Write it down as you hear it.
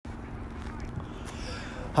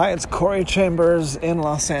Hi, it's Corey Chambers in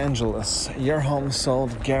Los Angeles. Your home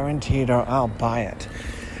sold, guaranteed, or I'll buy it.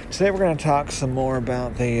 Today we're going to talk some more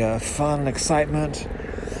about the fun, excitement,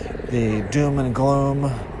 the doom and gloom,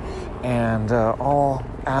 and all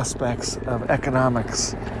aspects of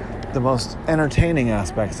economics, the most entertaining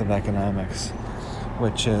aspects of economics,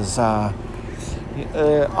 which is on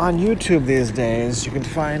YouTube these days. You can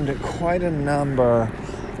find quite a number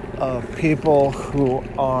of people who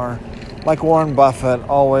are like Warren Buffett,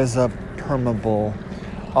 always a permabull,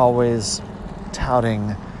 always touting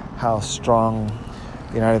how strong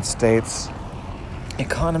the United States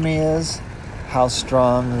economy is, how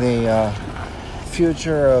strong the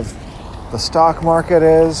future of the stock market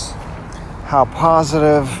is, how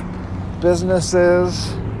positive business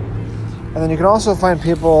is. And then you can also find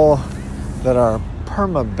people that are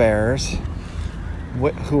perma-bears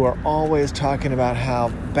who are always talking about how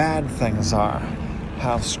bad things are,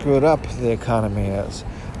 how screwed up the economy is,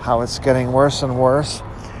 how it's getting worse and worse,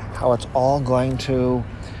 how it's all going to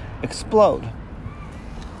explode.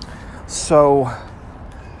 So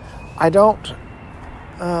I don't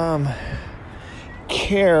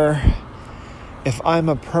care if I'm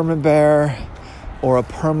a perma-bear or a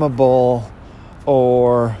perma-bull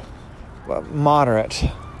or moderate.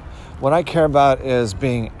 What I care about is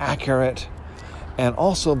being accurate and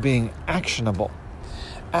also being actionable.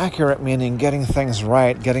 Accurate meaning getting things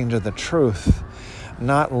right, getting to the truth,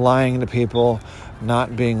 not lying to people,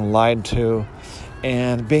 not being lied to,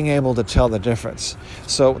 and being able to tell the difference.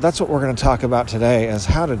 So that's what we're going to talk about today, is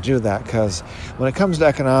how to do that, because when it comes to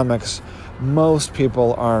economics, most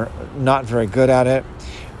people are not very good at it,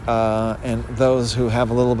 and those who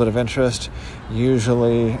have a little bit of interest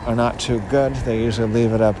usually are not too good. They usually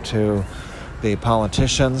leave it up to the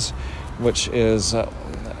politicians, which is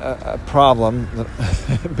a problem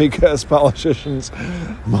because politicians,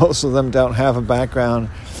 most of them don't have a background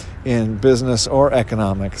in business or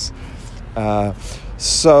economics. There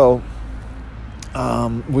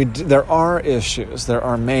are issues, there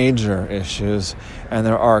are major issues, and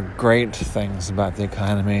there are great things about the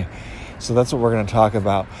economy. So that's what we're going to talk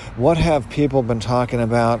about. What have people been talking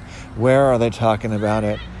about? Where are they talking about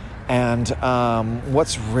it? And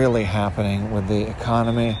what's really happening with the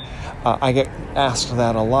economy? I get asked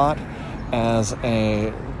that a lot as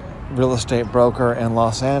a real estate broker in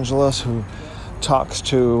Los Angeles who talks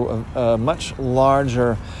to a much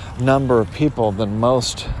larger number of people than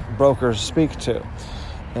most brokers speak to.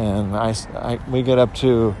 And we get up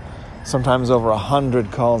to sometimes over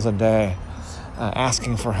 100 calls a day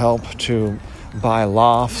asking for help to buy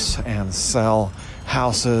lofts and sell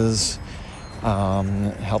houses,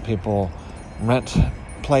 help people rent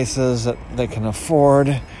places that they can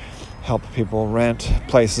afford, help people rent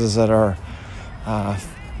places that are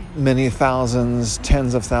many thousands,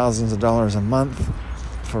 tens of thousands of dollars a month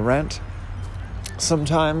for rent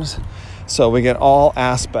sometimes. So we get all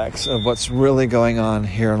aspects of what's really going on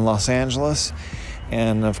here in Los Angeles.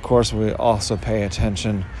 And of course, we also pay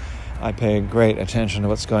attention. I pay great attention to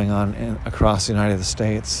what's going on across the United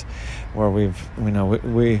States, where we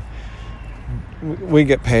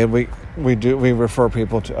get paid. We refer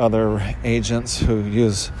people to other agents who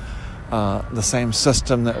use the same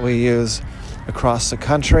system that we use across the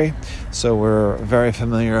country. So we're very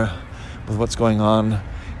familiar with what's going on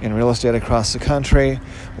in real estate across the country.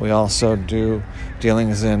 We also do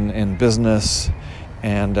dealings in business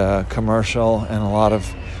and commercial, and a lot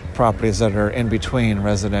of properties that are in between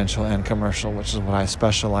residential and commercial, which is what I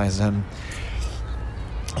specialize in.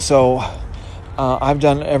 So I've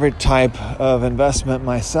done every type of investment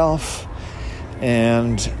myself,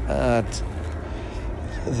 and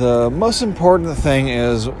the most important thing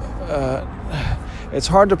is it's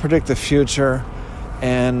hard to predict the future,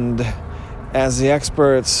 and as the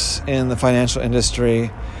experts in the financial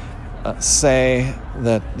industry say,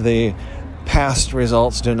 that the past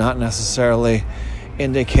results do not necessarily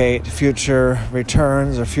indicate future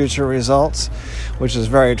returns or future results, which is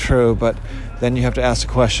very true, but then you have to ask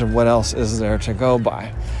the question, what else is there to go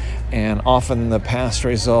by? And often the past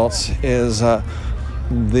results is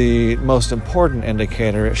the most important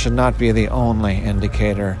indicator. It should not be the only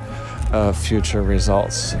indicator of future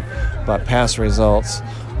results, but past results,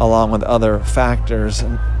 along with other factors,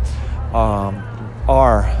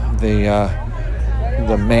 are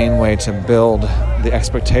the main way to build the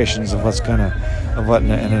expectations of what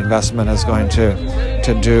an investment is going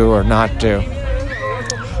to do or not do.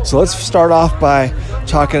 So let's start off by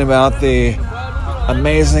talking about the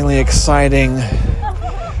amazingly exciting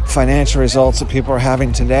financial results that people are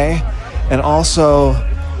having today, and also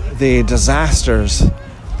the disasters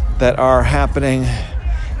that are happening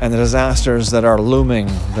and the disasters that are looming,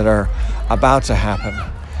 that are about to happen.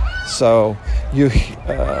 So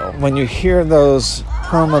when you hear those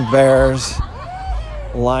perma bears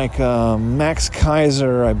like Max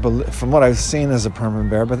Kaiser, I believe, from what I've seen, is a perma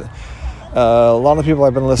bear, but a lot of people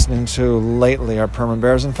I've been listening to lately are perma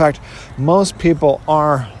bears. In fact, most people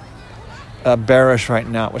are bearish right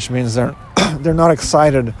now, which means they're not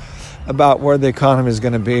excited about where the economy is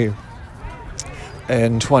going to be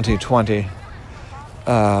in 2020.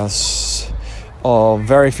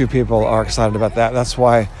 Very few people are excited about that. That's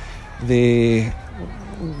why the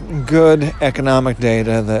good economic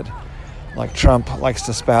data that like Trump likes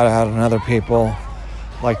to spout out and other people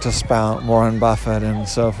like to spout, Warren Buffett and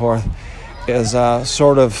so forth, is that's a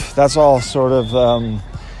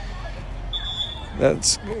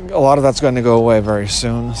lot of that's going to go away very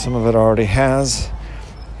soon. Some of it already has,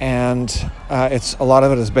 and a lot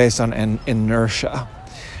of it is based on inertia.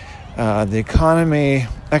 The economy,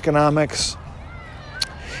 economics,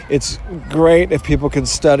 it's great if people can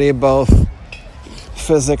study both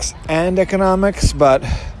physics and economics, but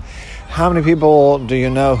how many people do you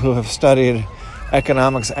know who have studied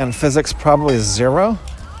economics and physics? Probably zero.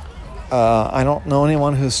 I don't know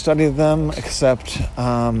anyone who's studied them except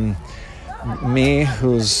me,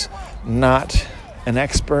 who's not an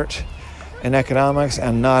expert in economics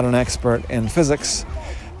and not an expert in physics.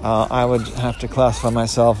 I would have to classify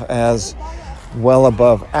myself as well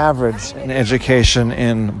above average in education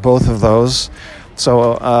in both of those.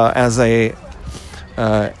 So as a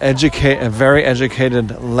very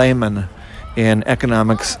educated layman in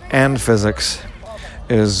economics and physics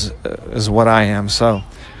is what I am. So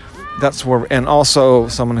that's where, and also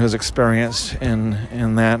someone who's experienced in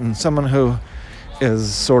that, and someone who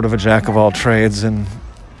is sort of a jack of all trades in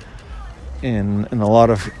a lot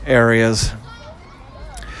of areas.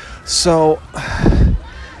 So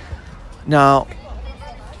now,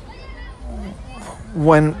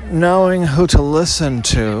 when knowing who to listen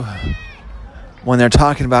to when they're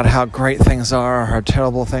talking about how great things are, how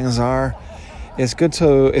terrible things are, it's good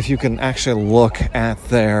to, if you can actually look at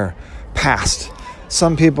their past.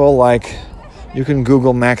 Some people, like, you can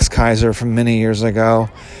Google Max Kaiser from many years ago,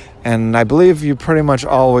 and I believe you pretty much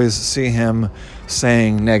always see him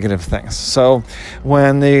saying negative things. So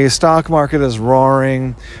when the stock market is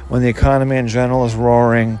roaring, when the economy in general is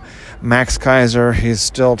roaring, Max Kaiser, he's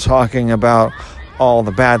still talking about all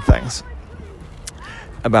the bad things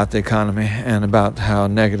about the economy and about how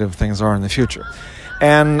negative things are in the future.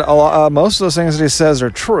 And most of those things that he says are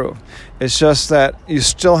true. It's just that you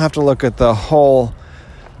still have to look at the whole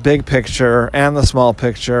big picture and the small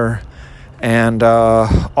picture and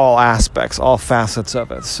all aspects, all facets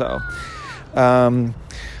of it. So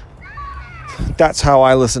that's how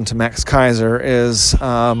I listen to Max Kaiser. Is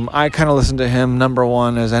I kind of listen to him, number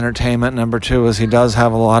one, as entertainment. Number two is he does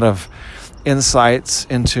have a lot of insights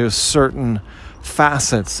into certain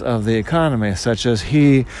facets of the economy, such as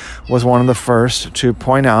he was one of the first to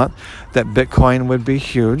point out that Bitcoin would be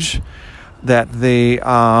huge, that the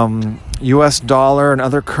US dollar and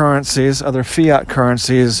other currencies, other fiat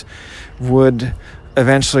currencies, would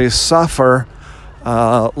eventually suffer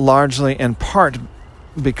largely in part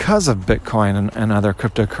because of Bitcoin and other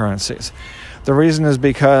cryptocurrencies. The reason is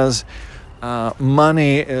because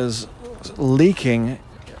money is leaking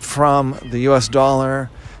from the US dollar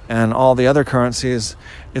and all the other currencies.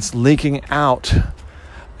 It's leaking out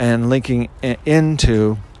and leaking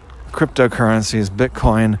into cryptocurrencies,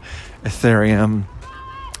 Bitcoin, Ethereum,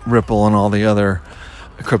 Ripple, and all the other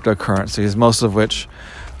cryptocurrencies, most of which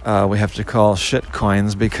we have to call shit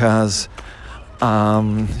coins, because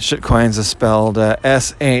shit coins is spelled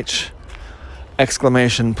SH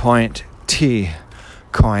T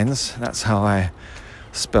coins. That's how I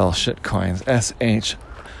spell shit coins. SH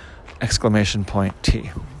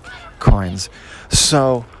T coins.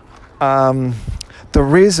 So the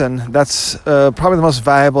reason, that's probably the most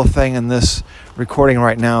valuable thing in this recording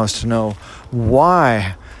right now, is to know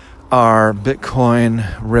why are Bitcoin,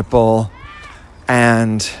 Ripple,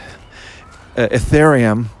 and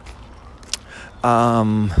Ethereum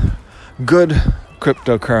good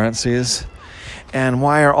cryptocurrencies, and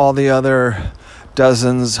why are all the other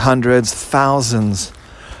dozens, hundreds, thousands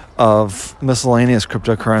of miscellaneous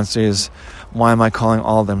cryptocurrencies, why am I calling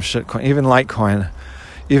all of them shitcoin? Even Litecoin,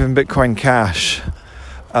 even Bitcoin Cash,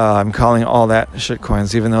 I'm calling all that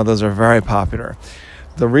shitcoins, even though those are very popular.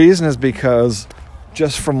 The reason is because,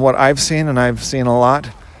 just from what I've seen, and I've seen a lot,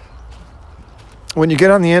 when you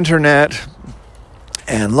get on the internet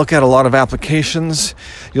and look at a lot of applications,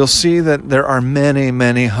 you'll see that there are many,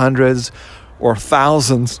 many hundreds or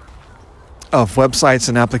thousands of websites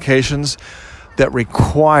and applications that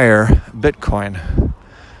require Bitcoin.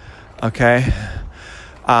 Okay?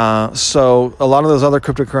 So a lot of those other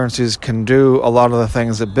cryptocurrencies can do a lot of the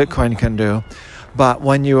things that Bitcoin can do. But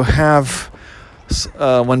when you have,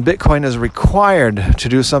 when Bitcoin is required to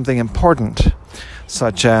do something important,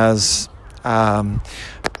 such as on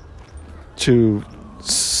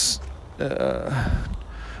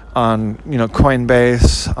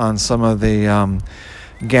Coinbase, on some of the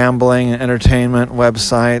gambling and entertainment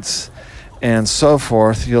websites, and so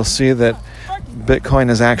forth, you'll see that Bitcoin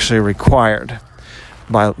is actually required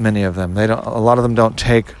by many of them. A lot of them don't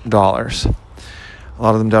take dollars. A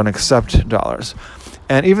lot of them don't accept dollars.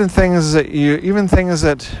 And even things that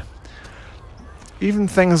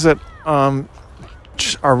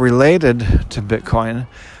are related to Bitcoin,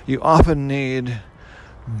 you often need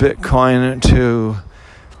Bitcoin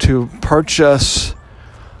to purchase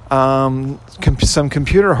some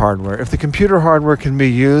computer hardware. If the computer hardware can be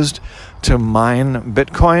used to mine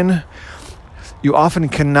Bitcoin, you often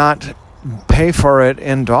cannot pay for it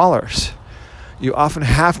in dollars. You often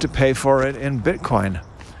have to pay for it in Bitcoin.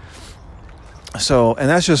 So, and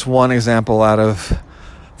that's just one example out of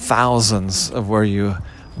thousands of where you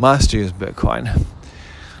must use Bitcoin.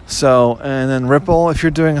 So, and then Ripple, if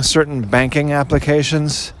you're doing certain banking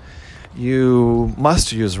applications, you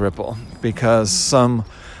must use Ripple because some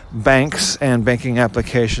banks and banking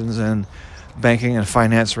applications and banking and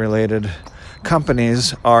finance related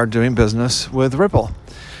companies are doing business with Ripple.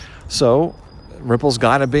 So Ripple's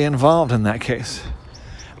got to be involved in that case.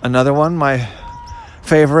 Another one, my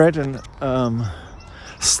favorite and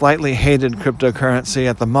slightly hated cryptocurrency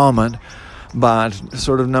at the moment, but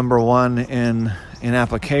sort of number one in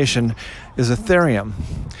application, is Ethereum.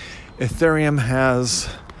 Ethereum has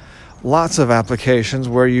lots of applications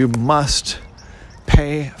where you must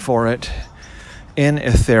pay for it in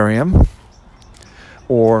Ethereum,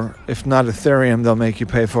 or if not Ethereum, they'll make you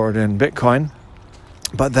pay for it in Bitcoin.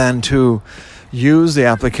 But then to use the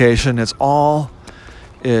application, it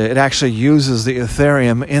actually uses the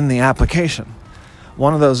Ethereum in the application.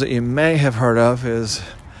 One of those that you may have heard of is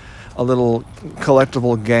a little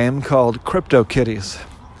collectible game called CryptoKitties.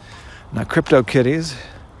 Now, CryptoKitties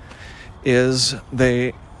is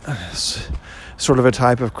sort of a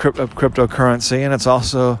type of cryptocurrency, and it's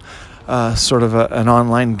also sort of an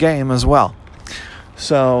online game as well.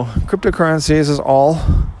 So cryptocurrencies is all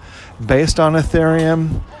based on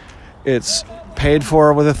Ethereum. It's paid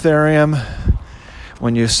for with Ethereum.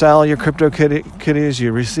 When you sell your CryptoKitties,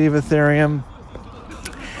 you receive Ethereum,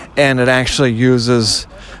 and it actually uses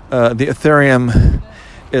the Ethereum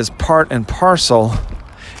is part and parcel.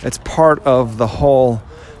 It's part of the whole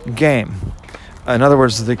game. In other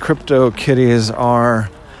words, the CryptoKitties are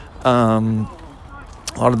a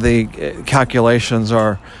lot of the calculations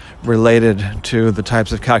are related to the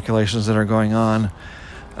types of calculations that are going on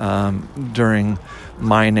during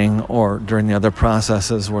mining or during the other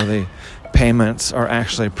processes where the payments are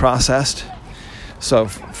actually processed. So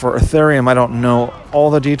for Ethereum, I don't know all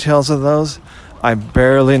the details of those. I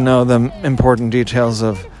barely know the important details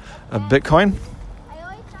of Bitcoin.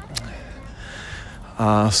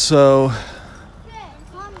 So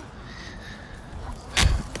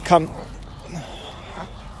come.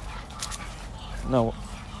 No.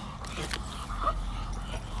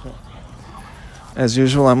 As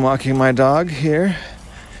usual, I'm walking my dog here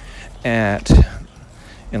in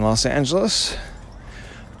Los Angeles.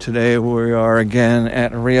 Today we are again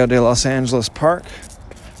at Rio de Los Angeles Park,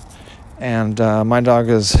 and my dog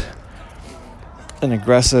is an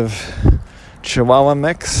aggressive Chihuahua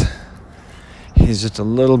mix. He's just a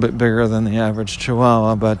little bit bigger than the average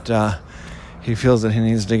Chihuahua, but he feels that he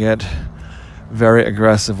needs to get very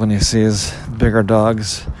aggressive when he sees bigger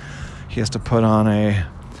dogs. He has to put on a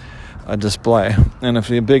display, and if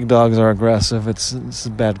the big dogs are aggressive, it's a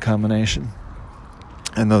bad combination.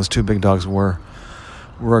 And those two big dogs were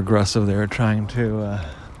aggressive. They were trying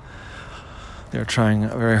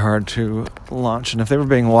very hard to launch, and if they were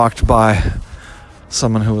being walked by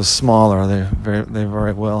someone who was smaller, they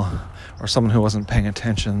very well, or someone who wasn't paying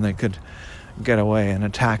attention, they could get away and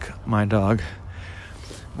attack my dog.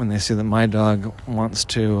 When they see that my dog wants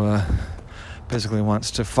to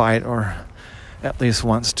fight, or at least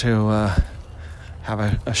wants to have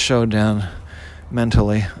a showdown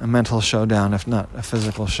mentally, a mental showdown, if not a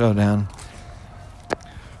physical showdown.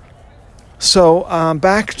 So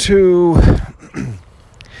back to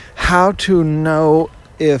how to know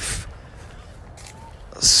if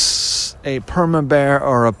a perma bear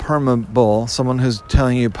or a perma bull, someone who's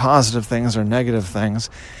telling you positive things or negative things,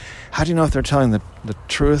 how do you know if they're telling the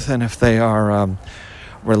truth and if they are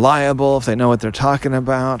reliable, if they know what they're talking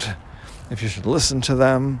about, if you should listen to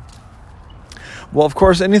them? Well, of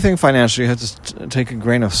course, anything financial, you have to take a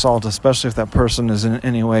grain of salt, especially if that person is in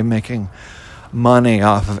any way making money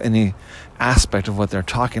off of any aspect of what they're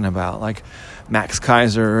talking about. Like Max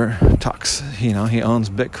Kaiser talks, he owns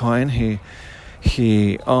Bitcoin.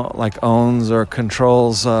 He owns or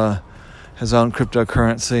controls his own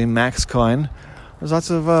cryptocurrency, Maxcoin. There's lots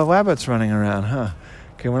of wabbits running around, huh?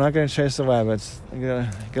 Okay, we're not going to chase the wabbits. You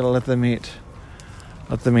gotta let them eat.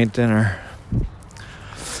 Let them eat dinner.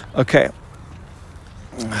 Okay.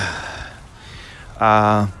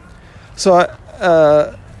 So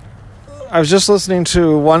I was just listening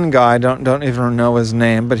to one guy, don't even know his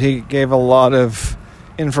name, but he gave a lot of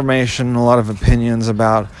information, a lot of opinions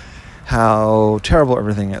about how terrible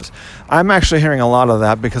everything is. I'm actually hearing a lot of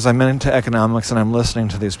that because I'm into economics and I'm listening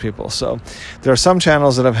to these people. So there are some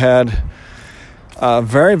channels that have had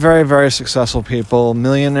very, very, very successful people,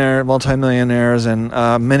 multimillionaires, and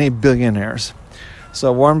many billionaires.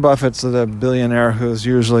 So Warren Buffett's the billionaire who's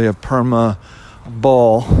usually a perma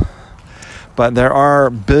bull, but there are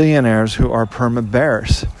billionaires who are perma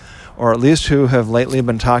bears, or at least who have lately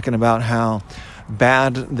been talking about how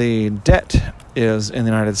bad the debt is in the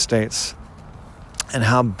United States and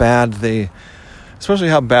especially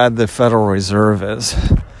how bad the Federal Reserve is,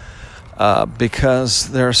 because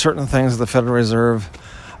there are certain things the Federal Reserve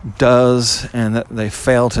does and that they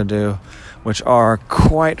fail to do, which are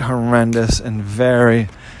quite horrendous and very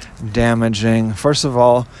damaging. First of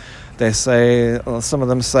all, some of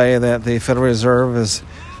them say that the Federal Reserve is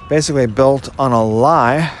basically built on a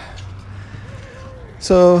lie.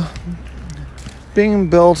 So, being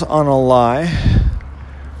built on a lie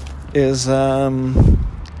is,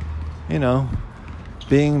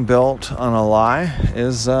 being built on a lie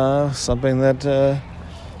is something that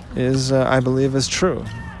I believe is true.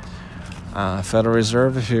 Federal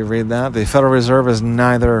Reserve, if you read that, the Federal Reserve is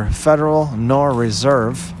neither federal nor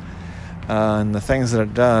reserve, and the things that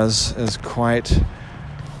it does is quite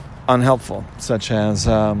unhelpful, such as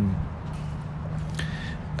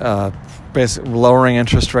basically lowering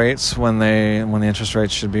interest rates when the interest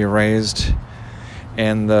rates should be raised,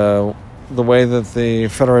 and the way that the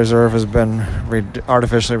Federal Reserve has been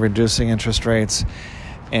artificially reducing interest rates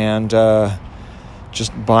and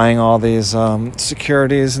just buying all these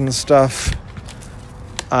securities and stuff.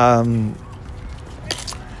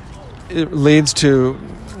 It leads to,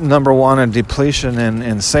 number one, a depletion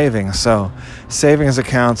in savings. So savings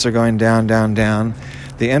accounts are going down, down, down.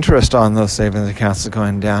 The interest on those savings accounts is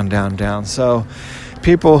going down, down, down. So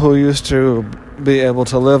people who used to be able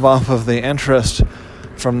to live off of the interest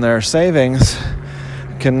from their savings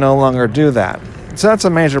can no longer do that. So that's a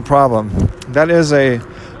major problem. That is a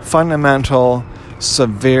fundamental,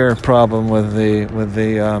 severe problem with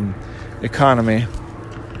the economy,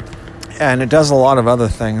 and it does a lot of other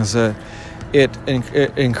things. It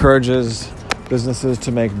encourages businesses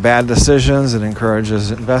to make bad decisions. It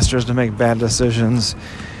encourages investors to make bad decisions.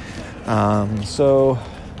 So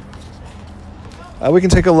we can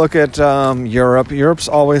take a look at Europe. Europe's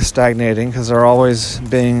always stagnating because they're always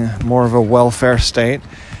being more of a welfare state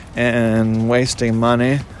and wasting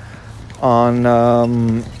money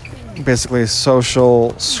on basically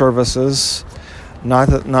social services. Not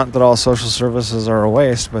that all social services are a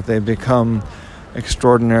waste, but they become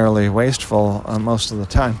extraordinarily wasteful most of the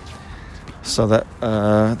time. So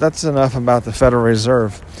that's enough about the Federal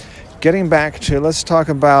Reserve. Getting back to, let's talk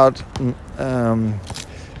about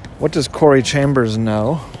what does Corey Chambers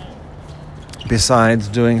know besides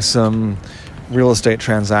doing some real estate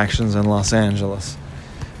transactions in Los Angeles.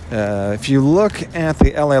 If you look at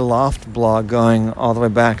the LA Loft blog going all the way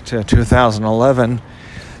back to 2011,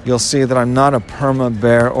 you'll see that I'm not a perma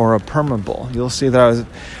bear or a perma bull. You'll see that I was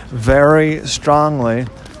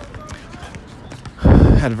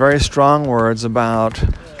had very strong words about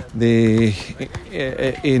the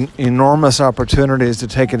enormous opportunities to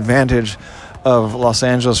take advantage of Los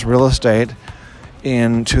Angeles real estate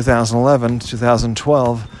in 2011,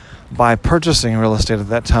 2012 by purchasing real estate at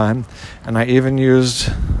that time. And I even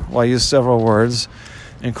used several words,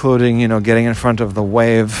 including, getting in front of the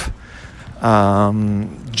wave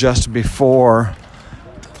just before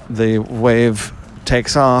the wave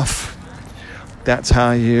takes off. That's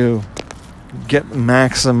how you get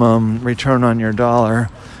maximum return on your dollar,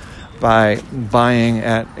 by buying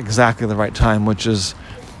at exactly the right time, which is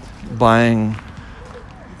buying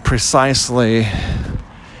precisely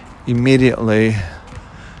immediately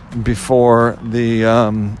before the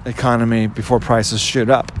economy, before prices shoot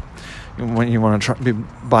up. When you want to be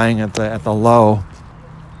buying at the low,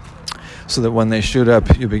 so that when they shoot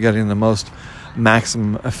up, you'll be getting the most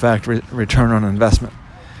maximum effect return on investment.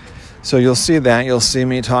 So you'll see that. You'll see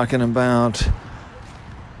me talking about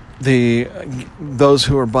those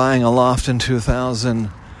who are buying a loft in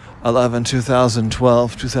 2011,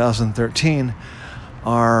 2012, 2013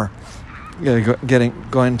 are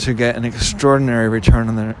going to get an extraordinary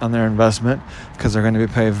return on their investment, because they're going to be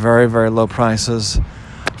paying very, very low prices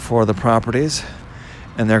for the properties,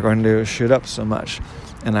 and they're going to shoot up so much.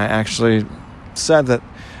 And I actually said that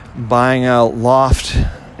buying a loft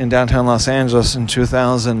in downtown Los Angeles in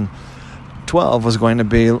 2012 was going to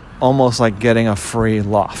be almost like getting a free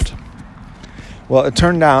loft. Well, it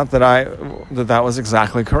turned out that was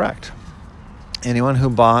exactly correct. Anyone who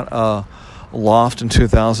bought a loft in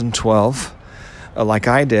 2012, like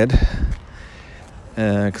I did,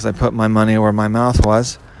 because I put my money where my mouth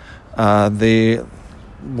was, the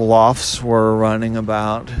lofts were running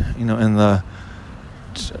about, in the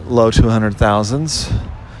low 200,000s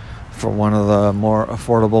for one of the more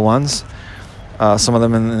affordable ones. Some of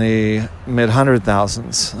them in the mid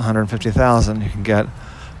 100,000s, 150,000. You can get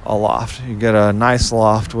a loft. You get a nice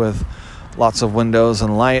loft with lots of windows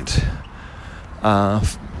and light,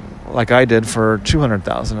 like I did for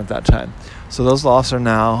 200,000 at that time. So those lofts are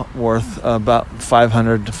now worth about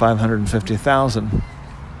 500 to 550,000,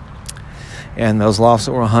 and those lofts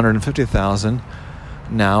that were 150,000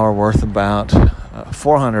 now are worth about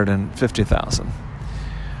 450,000.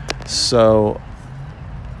 So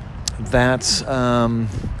that's how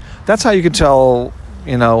you can tell,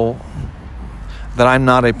 that I'm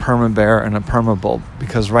not a perma bear and a perma bull,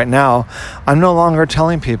 because right now I'm no longer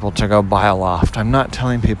telling people to go buy a loft. I'm not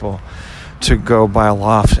telling people to go buy a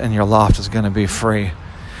loft and your loft is going to be free.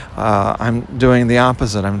 I'm doing the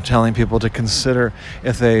opposite. I'm telling people to consider,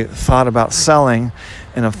 if they thought about selling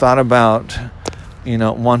and have thought about,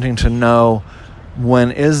 wanting to know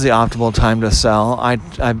when is the optimal time to sell. I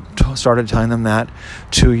started telling them that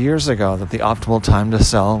 2 years ago, that the optimal time to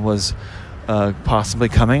sell was possibly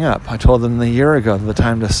coming up. I told them a year ago that the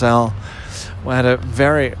time to sell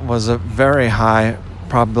was a very high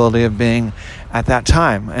probability of being at that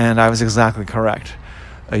time, and I was exactly correct.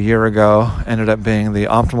 A year ago ended up being the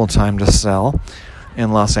optimal time to sell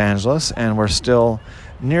in Los Angeles, and we're still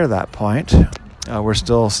near that point. We're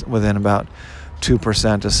still within about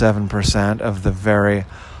 2% to 7% of the very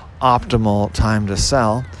optimal time to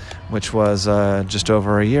sell, which was just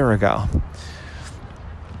over a year ago.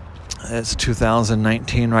 It's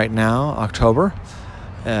 2019 right now, October.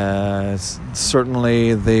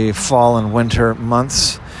 Certainly the fall and winter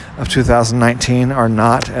months of 2019 are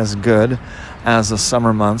not as good as the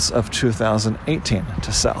summer months of 2018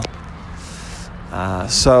 to sell.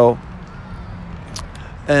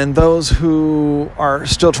 And those who are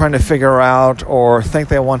still trying to figure out or think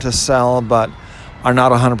they want to sell but are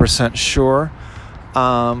not 100% sure,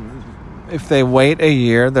 if they wait a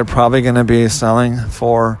year, they're probably going to be selling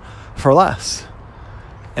for less.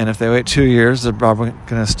 And if they wait 2 years, they're probably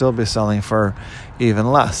going to still be selling for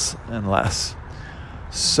even less and less.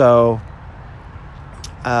 So,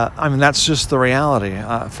 that's just the reality.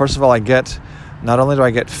 First of all, not only do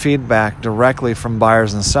I get feedback directly from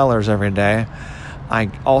buyers and sellers every day, I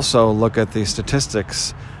also look at the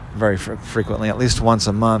statistics very frequently. At least once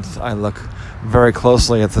a month, I look very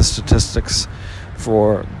closely at the statistics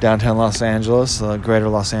for downtown Los Angeles, the greater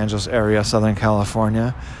Los Angeles area, Southern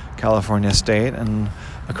California, California State, and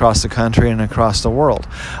across the country and across the world.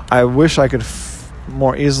 I wish I could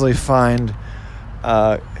more easily find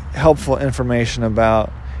helpful information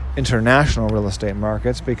about international real estate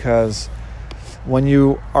markets, because when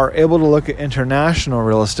you are able to look at international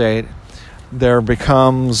real estate, there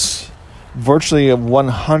becomes virtually a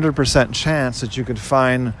 100% chance that you could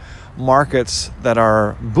find markets that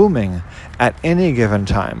are booming at any given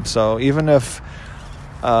time. So even if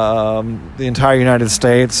the entire United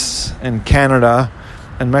States and Canada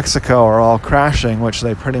and Mexico are all crashing, which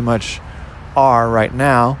they pretty much are right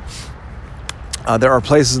now, there are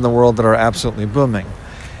places in the world that are absolutely booming.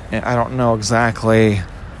 And I don't know exactly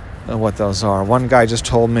what those are. One guy just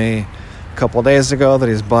told me a couple of days ago that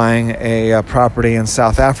he's buying a property in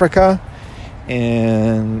South Africa,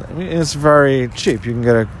 and it's very cheap. You can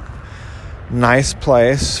get a nice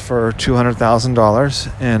place for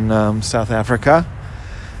 $200,000 in South Africa,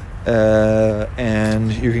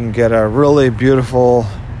 and you can get a really beautiful,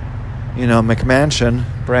 McMansion,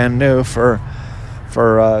 brand new for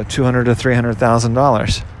 $200,000 to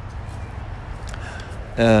 $300,000.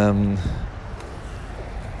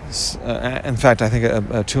 In fact, I think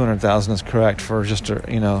a $200,000 is correct for just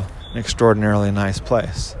an extraordinarily nice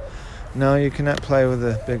place. No, you cannot play with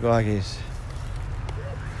the big Augies.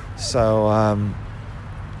 So,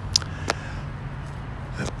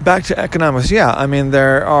 back to economics. Yeah,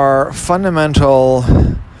 there are fundamental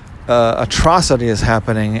atrocities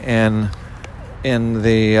happening in in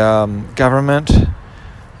the government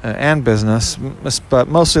and business, but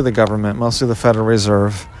mostly the government, mostly the Federal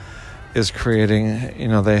Reserve is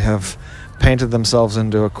creating, they have painted themselves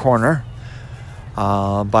into a corner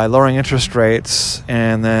by lowering interest rates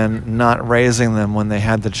and then not raising them when they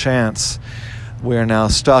had the chance. We are now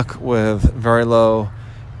stuck with very low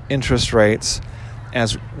interest rates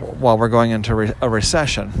while we're going into a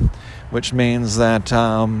recession, which means that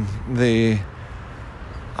the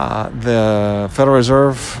Federal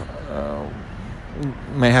Reserve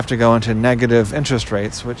may have to go into negative interest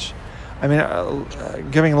rates, which,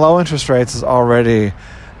 giving low interest rates is already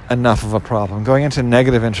enough of a problem. Going into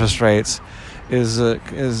negative interest rates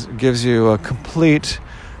gives you a complete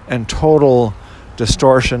and total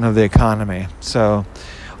distortion of the economy. So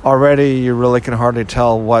already you really can hardly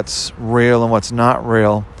tell what's real and what's not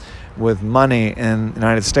real with money in the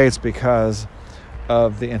United States because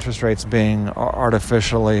of the interest rates being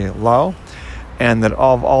artificially low, and that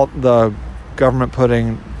all the government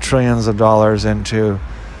putting trillions of dollars into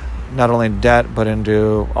not only debt but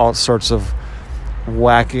into all sorts of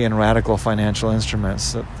wacky and radical financial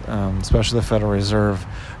instruments, especially the Federal Reserve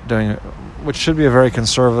doing, which should be a very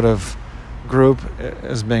conservative group,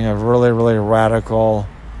 as being a really, really radical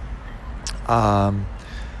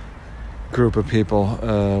group of people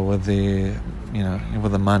with the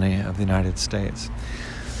money of the United States.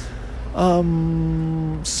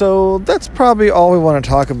 So that's probably all we want to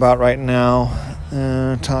talk about right now.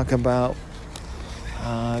 Talk about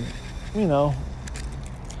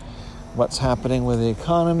what's happening with the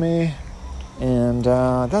economy, and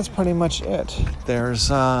that's pretty much it.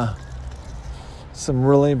 There's some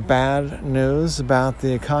really bad news about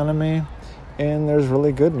the economy, and there's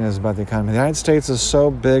really good news about the economy. The United States is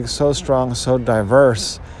so big, so strong, so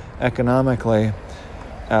diverse economically,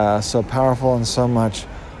 so powerful, and so much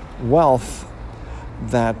wealth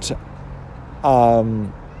that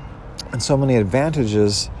and so many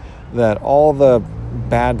advantages, that all the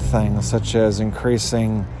bad things, such as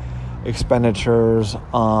increasing expenditures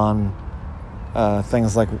on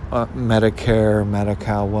things like Medicare,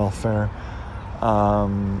 Medi-Cal, welfare,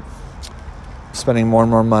 spending more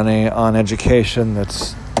and more money on education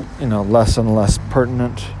that's less and less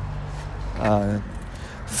pertinent,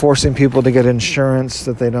 forcing people to get insurance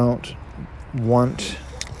that they don't want,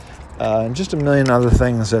 and just a million other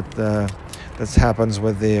things that happens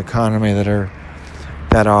with the economy that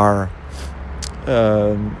are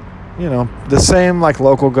the same, like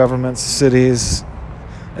local governments, cities,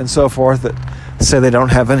 and so forth, that say they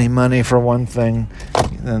don't have any money for one thing,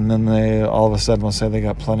 and then they all of a sudden will say they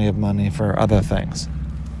got plenty of money for other things.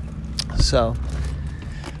 So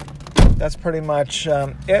that's pretty much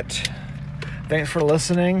it. Thanks for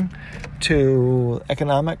listening to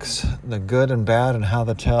Economics, the good and bad, and how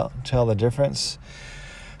to tell the difference.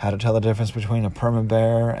 How to tell the difference between a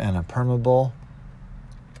perma-bear and a perma-bull.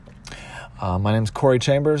 My name's Corey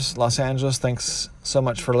Chambers, Los Angeles. Thanks so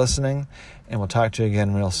much for listening, and we'll talk to you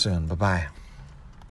again real soon. Bye-bye.